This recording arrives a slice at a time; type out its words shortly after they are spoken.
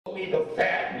me the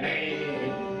fat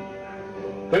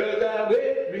man. Well, I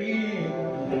weigh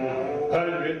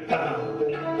 300 pounds.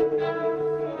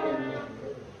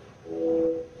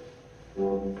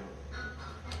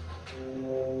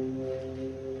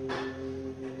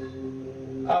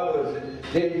 I was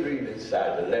daydreaming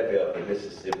inside the levee of the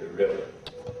Mississippi River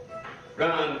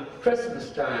around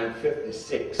Christmas time,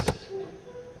 56,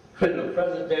 when the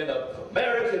president of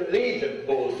American Legion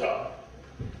pulled up.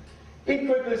 He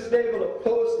quickly stapled a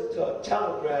poster to a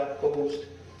telegraph post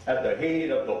at the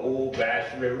head of the old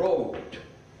Bashery Road.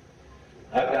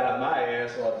 I got my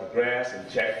ass off the grass and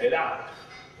checked it out.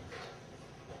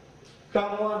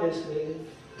 Come on, this nigga.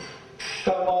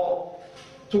 Come on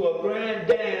to a grand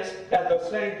dance at the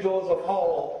St. Joseph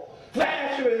Hall,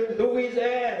 Bashery,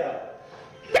 Louisiana.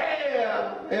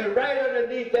 Damn! And right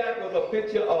underneath that was a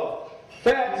picture of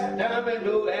Fats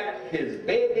Domino at his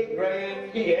baby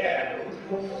grand piano.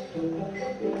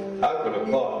 I could have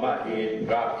caught my head and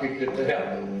drop kicked it to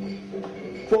hell.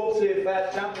 Folks said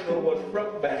Fats Domino was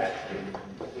from Bashery.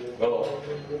 Well,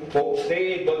 folks said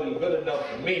it wasn't good enough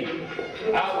for me.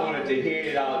 I wanted to hear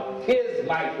it on his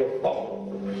microphone.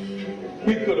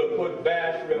 He could have put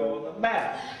Bashery on the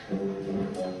map.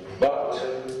 But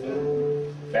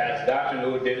Fats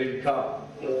Domino didn't come.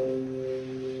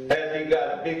 As he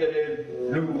got bigger than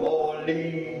New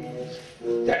Orleans,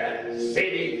 that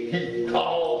city he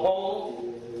called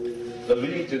home, the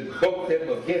Legion broke him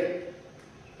again.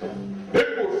 It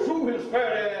will shoot his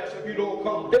fat ass if you don't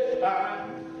come this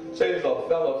time, says a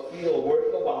fellow field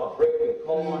worker while breaking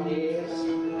corn ears.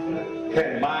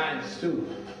 And mine too,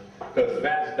 because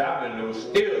Fats Domino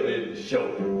still didn't show.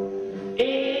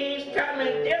 He's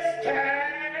coming this time.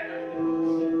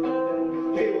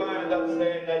 He wound up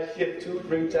saying that shit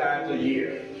 2-3 times a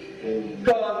year.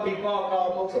 Caused me walk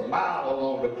almost a mile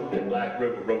along the crooked Black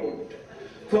River Road.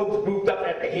 Folks grouped up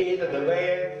at the head of the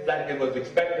land like they was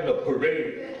expecting a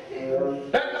parade.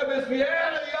 That's up his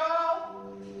piano, y'all!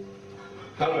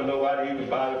 I don't know why they even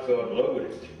bothered to unload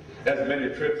it. As many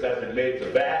trips as it made to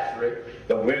Bashery,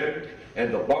 the wind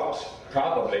and the Bucks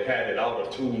probably had it out of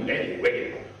tune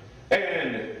anyway.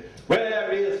 And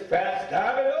where is Fats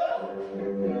Domino?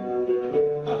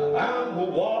 I'm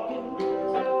walking.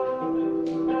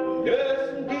 Yes,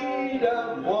 indeed,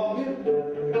 I'm walking.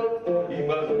 He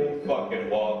must be fucking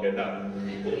walking up.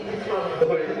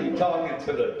 Or is he talking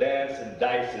to the dancing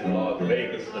dice in Las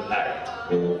Vegas tonight?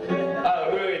 I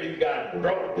heard he got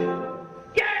broke.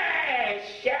 Yeah,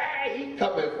 sure, he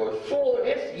coming for sure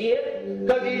this year,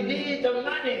 because he needs the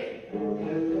money.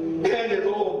 And his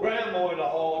old grandma in the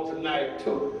hall tonight,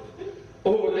 too.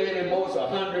 Old lady, most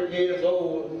 100 years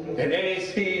old, and ain't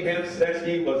seen him since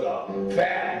he was a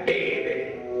fat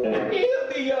baby. He'll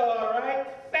be all right.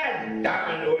 Fat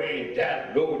Domino ain't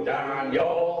that low down,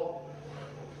 y'all.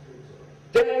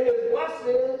 There his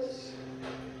buses.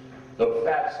 The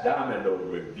Fats Domino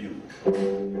Review.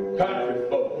 Country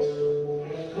folks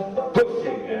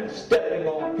pushing and stepping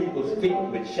on people's feet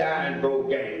with shine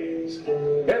brogans.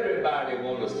 Everybody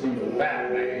want to see the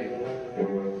fat man.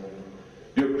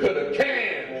 You could have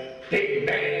canned, big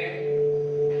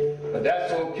man. But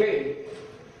that's okay.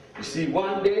 You see,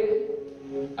 one day,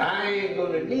 I ain't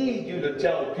gonna need you to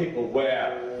tell people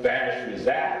where Bashery's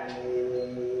at.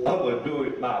 I'm gonna do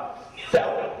it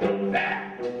myself.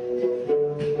 That.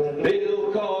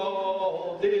 They'll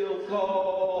call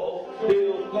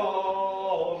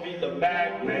me the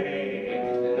Mackman.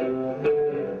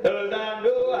 'Cause I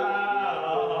know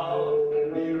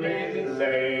I'll be raising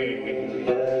Sane.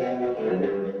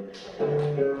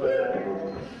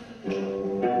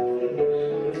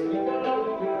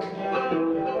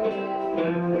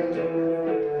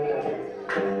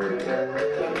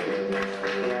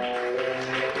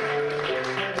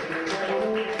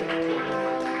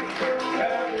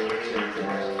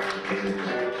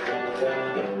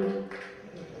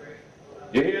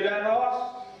 You hear that,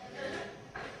 horse?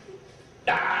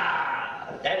 Ah,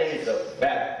 that ain't the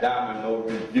Fat Domino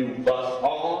Review bus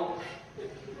horn.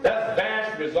 That's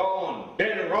Bashery's own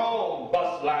been wrong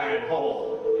bus line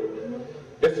horn.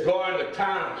 It's going to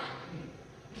town.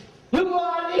 New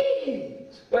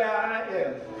Orleans, where I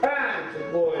am trying to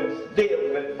go and stay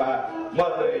with my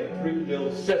mother and 3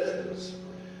 little sisters.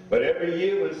 But every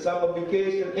year when summer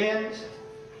vacation ends,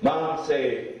 Mom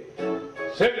say,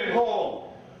 send him home.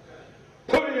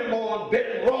 Put him on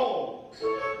bed wrong.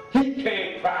 He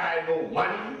can't cry no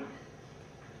money.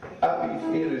 I be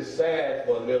feeling sad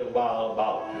for a little while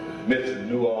about missing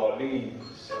New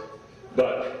Orleans.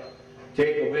 But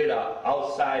take away the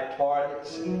outside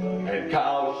toilets and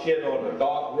cow shit on the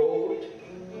dark road,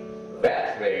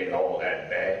 Bashery ain't all that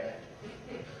bad.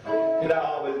 And I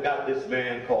always got this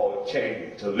man called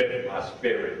Sane to lift my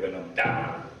spirit when I'm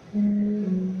down.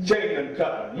 Sane done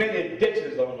cut many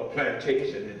ditches on the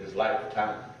plantation in his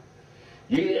lifetime.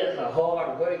 Years of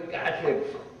hard work got him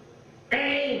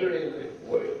angry with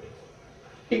work.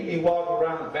 He'd be walking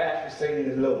around bashful singing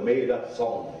his little made-up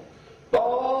song.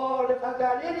 Lord, if I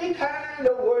got any kind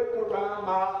of work around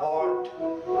my heart,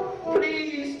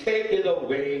 please take it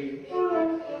away.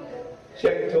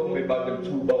 Sane told me about them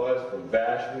 2 boys from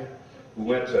Bashford who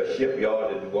went to a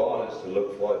shipyard in New Orleans to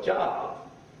look for a job.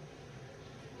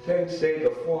 Sane said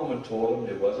the foreman told him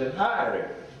they wasn't hiring.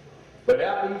 But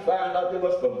after he found out they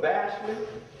was from Bashford,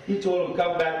 he told him to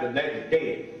come back the next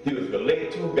day. He was going to lay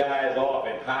 2 guys off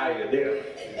and hire them.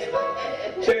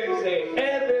 Sane said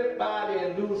everybody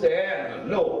in Louisiana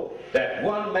know that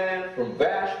one man from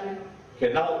Bashford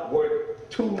can outwork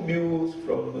 2 mules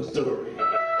from Missouri.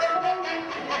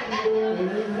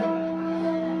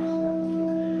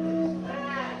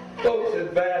 Folks in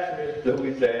Bashford,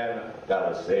 Louisiana,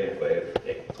 got a saying for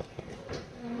everything.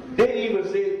 Then he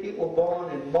would say people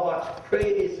born in March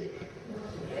crazy.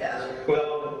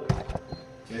 Well,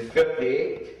 in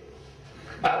 58,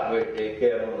 my birthday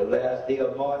came on the last day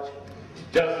of March,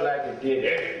 just like it did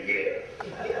every year.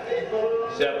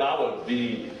 Except I would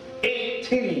be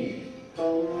 18. I'm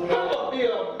gonna be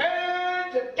a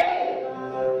man today.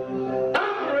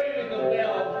 I'm ringing the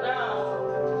bells now.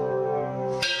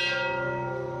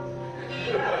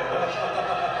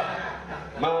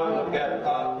 Mom got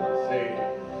caught and said,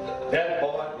 that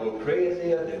boy go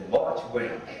crazier than March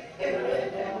wind.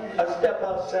 I step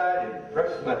outside and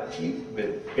brush my teeth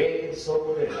with baking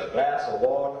soda and a glass of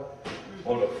water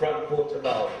on the front porch of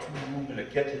our 2-room in the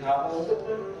kitchen house.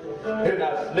 Then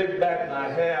I slick back my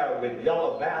hair with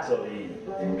yellow Vaseline.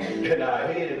 And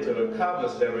I headed to the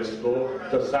commissary store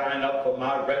to sign up for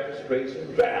my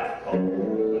registration draft card.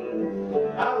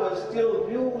 I was still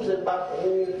musing about the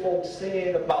old folks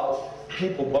saying about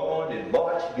people born in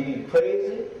March being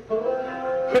crazy.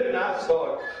 Then I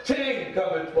saw Ting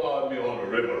coming toward me on the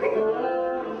river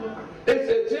road. They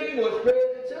said Ting was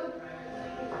crazy too.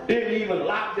 They even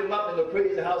locked him up in the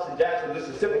crazy house in Jackson,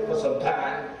 Mississippi for some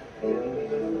time.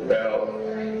 Well,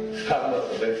 I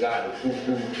must have been kind of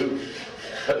foo-foo too,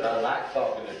 because I like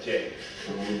talking to Ting.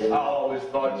 I always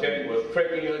thought Ting was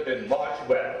trickier than March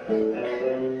weather.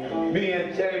 Me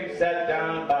and Ting sat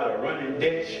down by the running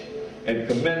ditch and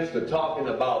commenced to talking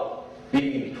about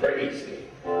being crazy.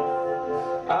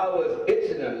 I was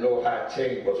itching to know how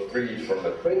Ting was freed from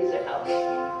the crazy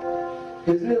house.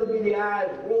 His little bitty eyes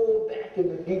rolled back in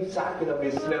the deep socket of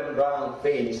his slim brown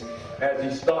face as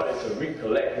he started to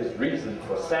recollect his reason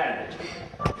for sanity.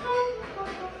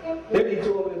 Then he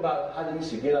told me about how they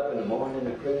used to get up in the morning in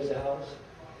the crazy house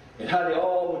and how they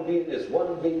all would be in this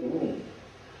one big room.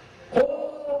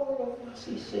 Oh, what's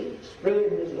he say?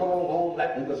 Spreading his long arm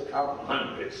like he was counting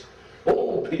hundreds.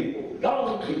 Old people,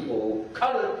 young people,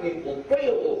 colored people,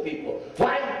 Creole people,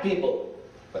 white people.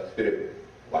 But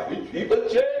white people,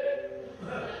 Jay?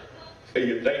 So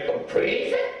you think I'm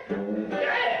crazy?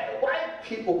 Yeah, white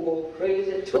people go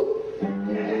crazy too.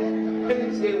 And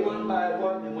he said one by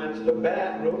one they went to the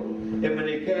bathroom, and when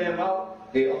they came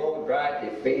out, they all dried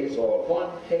their face on one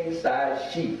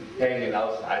king-size sheet hanging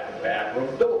outside the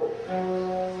bathroom door.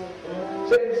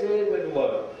 So he said when it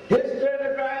was his turn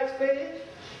to dry his face,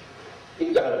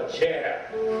 he got a chair.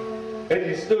 And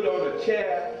he stood on the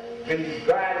chair and he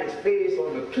dried his face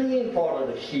on the clean part of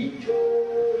the sheet.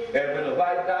 And when the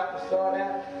white doctor saw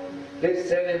that, they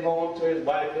sent him home to his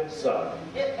wife and son.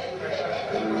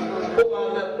 Before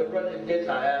I left the running ditch,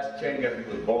 I asked Ting if he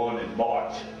was born in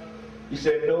March. He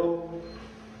said no,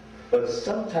 but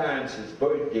sometimes his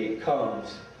birthday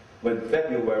comes when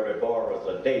February borrows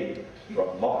a day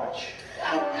from March.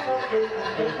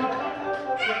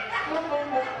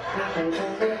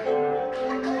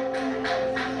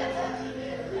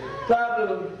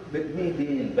 Problem with me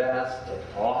being vast and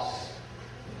lost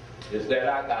is that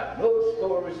I got no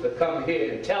stories to come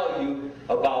here and tell you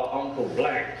about Uncle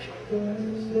Blank.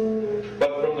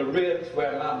 But from the ribs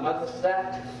where my mother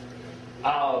sat,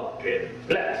 I've been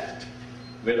blessed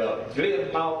with a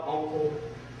glib-mouthed uncle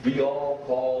we all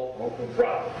call Uncle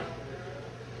Brother.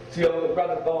 See, Uncle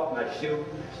Brother bought my shoes,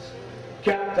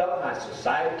 kept up my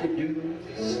society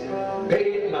dues,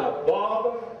 paid my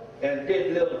barber, and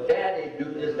did little daddy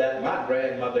duties that my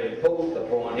grandmother imposed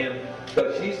upon him,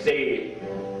 because she said,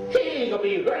 he ain't gonna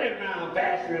be running around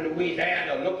Bashford in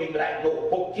Louisiana looking like no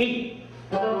pokey.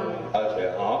 I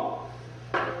said, huh?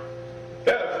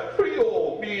 That's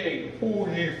Creole meaning who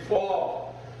ye for.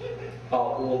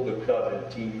 Our older cousin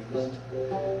teased.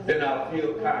 Then I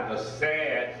feel kind of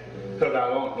sad because I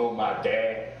don't know my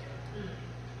dad.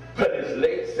 it's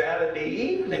late Saturday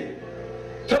evening.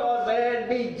 Tarzan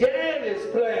B. Jan is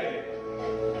playing.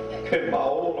 And my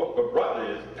old Uncle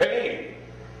Brother is paying.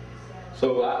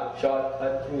 So I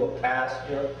shortcut through a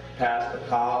pasture, past a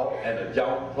cow and a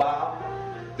junk plow.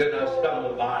 Then I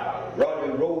stumbled by a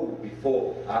ruddy road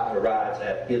before I arrived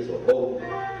at his abode.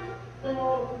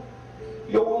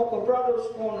 Your Uncle Brother's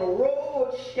on the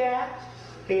road, shack.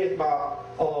 Here's my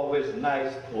always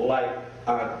nice, polite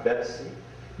Aunt Betsy.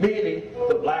 Meaning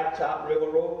the Blacktop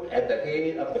Railroad at the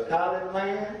head of the Collin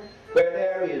Land, where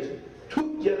there is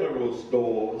 2 general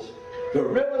stores, the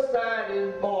Riverside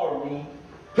Inn Ballroom,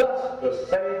 plus the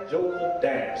St. Joseph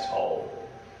Dance Hall.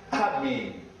 I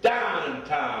mean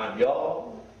downtown,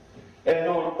 y'all. And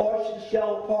on Orchard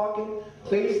Shell parking,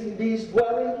 facing these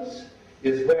dwellings,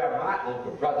 is where my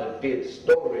Uncle Brother did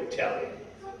storytelling.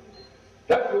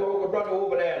 That's your Uncle Brother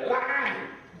over there, lying.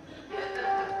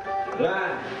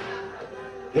 Lying.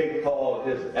 He called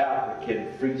his African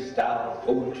freestyle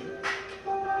poetry.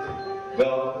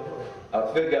 Well,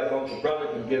 I figure if Uncle Brother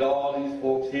can get all these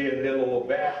folks here in their little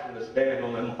bathroom to stand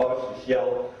on them horses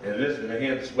shell and listen to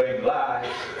him swing live,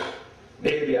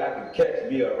 maybe I can catch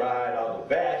me a ride on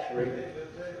the Vacherie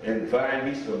and find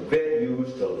me some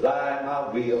venues to lie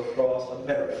my way across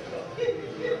America.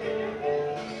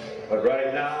 But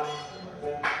right now,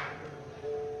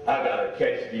 I gotta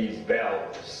catch these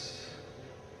bells.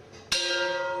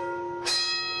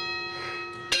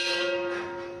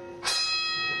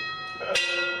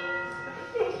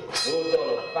 Those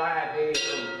are the 5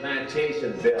 a.m.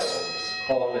 plantation bells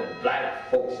calling black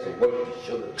folks to work the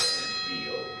sugarcane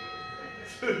field.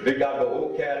 They got the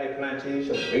Oak Cali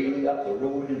plantation way up the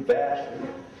road in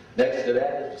Vacherie. Next to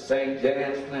that is the St.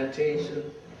 Jan's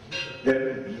plantation.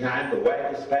 Then behind the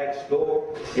Wagger's Pack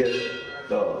store is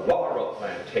the Laura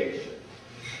plantation.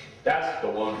 That's the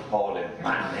one calling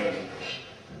my name.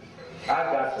 I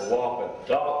got to walk a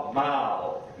dark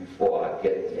mile before I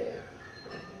get there.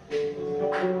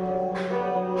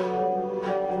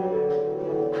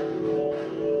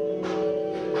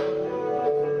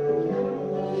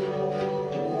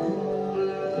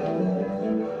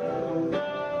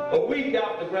 A week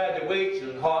after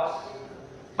graduation, Hoss,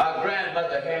 my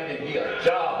grandmother handed me a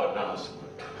job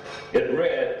announcement. It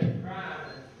read,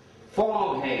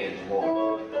 farm hands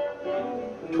want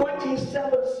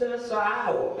 27 cents an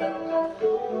hour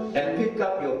and pick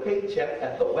up your paycheck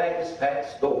at the Wagger's Pack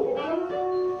store.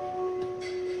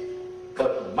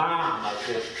 But Mama,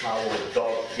 says my old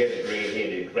dog, getting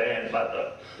gray-headed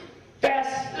grandmother, that's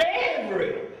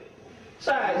slavery.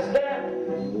 Besides that,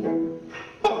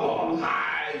 I'm a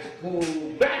high school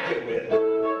graduate.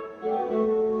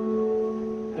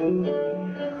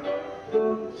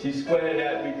 She squinted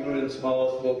at me through them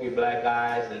small, smoky black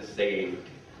eyes and said,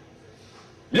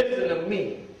 listen to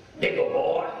me, nigga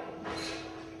boy.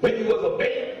 When you was a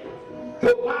baby,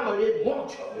 your mama didn't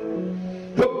want you.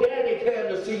 Your daddy came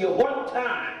to see you one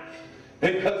time,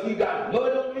 and because he got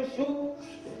mud on his shoes,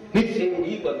 he said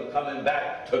he wasn't coming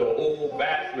back to the old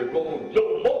Vacherie Road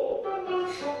no more.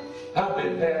 I've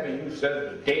been having you since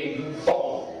the day you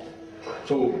born.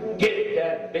 So get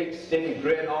that big city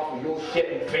grin off of your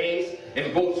shitting face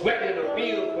and go sweat in the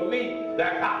field for me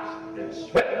like I've been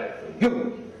sweating for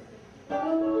you.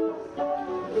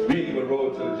 We were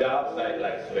rode to the job site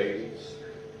like slaves,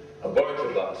 a bunch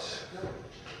of us,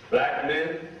 black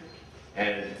men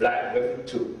and black women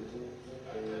too,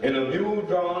 in a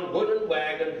mule-drawn wooden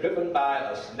wagon driven by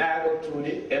a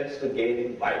snaggle-tooted,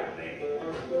 instigating white man.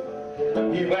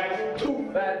 He waxed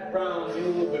 2 fat brown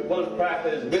mules with 1 crack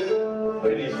of his whip,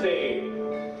 and he said,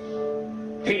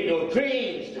 ain't no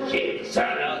dreams to shave the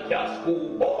sun out your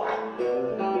schoolboy.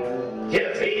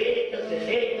 Just acres and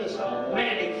acres of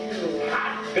manicured,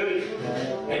 hot dirt,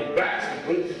 and grass and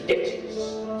green ditches.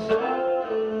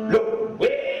 Look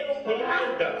way over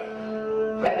yonder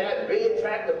at that red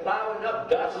tractor plowing up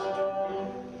dust.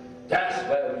 That's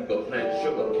where we go plant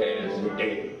sugar cans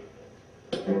today.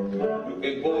 You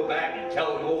can go back and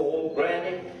tell your old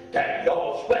granny that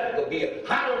your sweat will be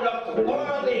hot enough to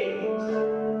boil eggs.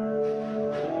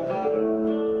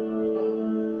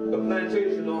 The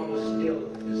plantation owners still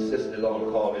insisted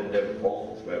on calling them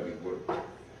farms where we worked,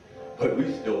 but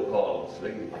we still call them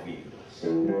slave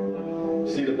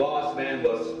fields. See, the boss man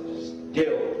was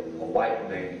still a white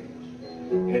man,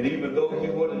 and even though he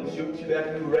wouldn't shoot you if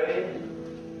you ran,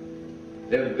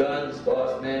 them guns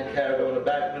boss man carried on the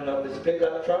backman of his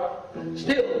pickup truck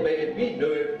still made me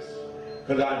nervous,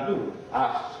 because I knew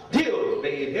I still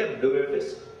made him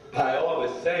nervous by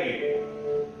always saying,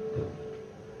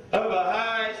 I'm a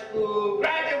high school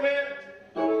graduate.